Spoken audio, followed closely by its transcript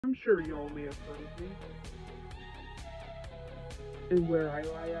I'm sure you all may have heard of me. And where I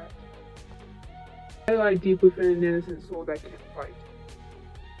lie at? I lie deep within an innocent soul that can't fight.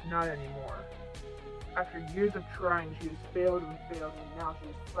 Not anymore. After years of trying, she has failed, and now she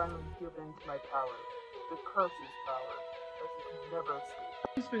has finally given in to my power. The curse's power, that she can never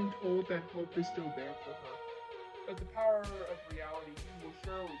escape. She's been told that hope is still there for her. But the power of reality will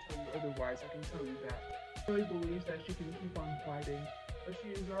surely tell you otherwise, I can tell you that. She really believes that she can keep on fighting, but she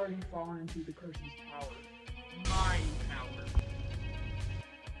has already fallen into the curse's power. My power.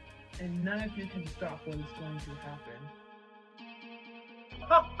 And none of you can stop what is going to happen.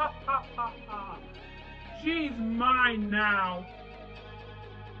 Ha ha ha ha ha! She's mine now!